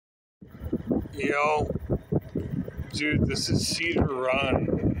Yo, dude, this is Cedar Run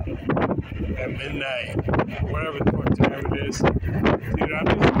at midnight, whatever the fuck time it is. Dude, I'm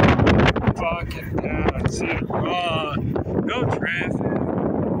just fucking down Cedar Run. No traffic.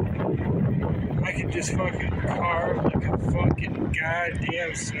 I can just fucking carve like a fucking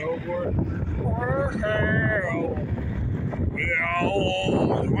goddamn snowboard. With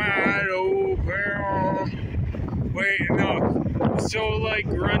arms wide open. Wait, no. So, like,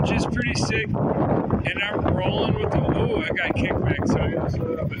 grunge is pretty sick, and I'm rolling with the. Oh, I got kickback, so I gotta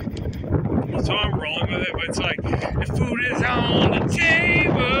slow it up a bit. So I'm rolling with it, but it's like, if food is on the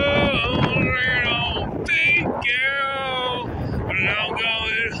table, I don't think, girl, but I'm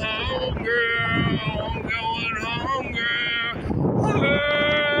going home, girl. I'm going home, girl.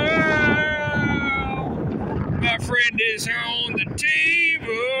 My friend is on the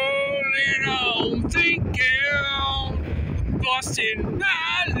table, and I'm thinking. Busting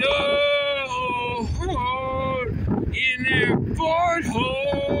my load in their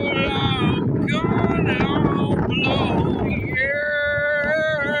porthole. I'm gonna blow, yeah.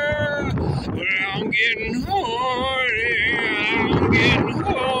 But I'm getting horny,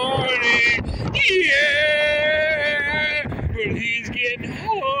 yeah. But he's getting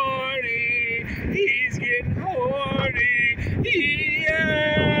horny, yeah.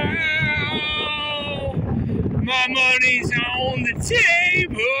 My money's on the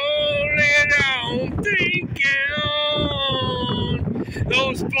table, and I'm thinking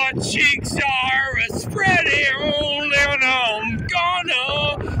those butt cheeks are a spreading, and I'm gonna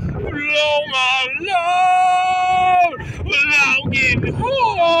blow my load without getting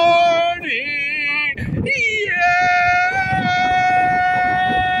horny, yeah.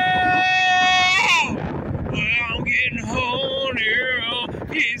 I'm getting horny,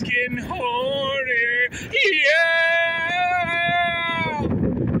 he's getting horny, yeah.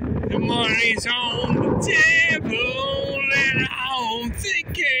 The money's on the table, and I'm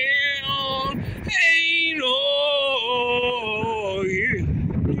thinking, hey, no, yeah.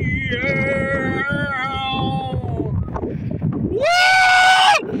 Woo!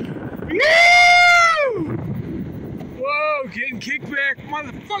 Yeah! Whoa, getting kickback,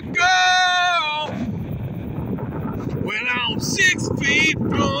 motherfucker! When I'm 6 feet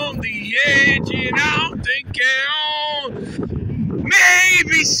from the edge, and I'm thinking,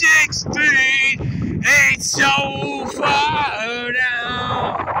 maybe 6 feet ain't so far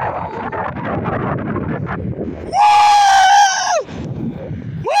down. Woo!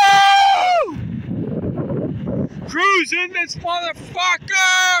 Woo! Cruising this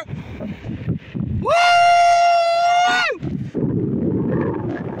motherfucker! Woo!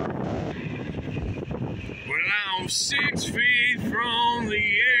 Well, I'm 6 feet from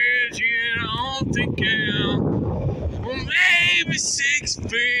the edge, and I'm thinking, well, maybe 6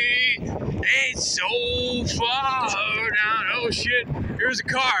 feet ain't so far down. Oh shit, here's a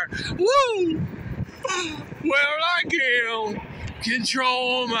car. Woo! Well, I can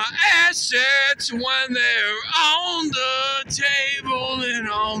control my assets when they're on the table, and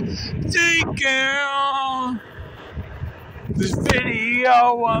I'm thinking this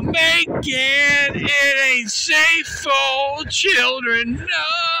video I'm making, it ain't safe for children,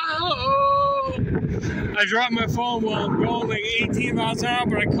 no. I dropped my phone while I'm going like 18 miles an hour,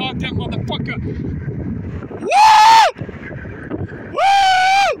 but I caught that motherfucker. Woo! Woo!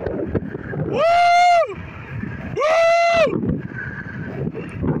 Woo! Woo!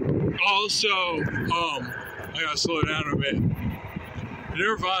 Also, I gotta slow down a bit.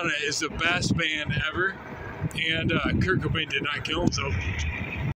 Nirvana is the best band ever, and Kurt Cobain did not kill himself.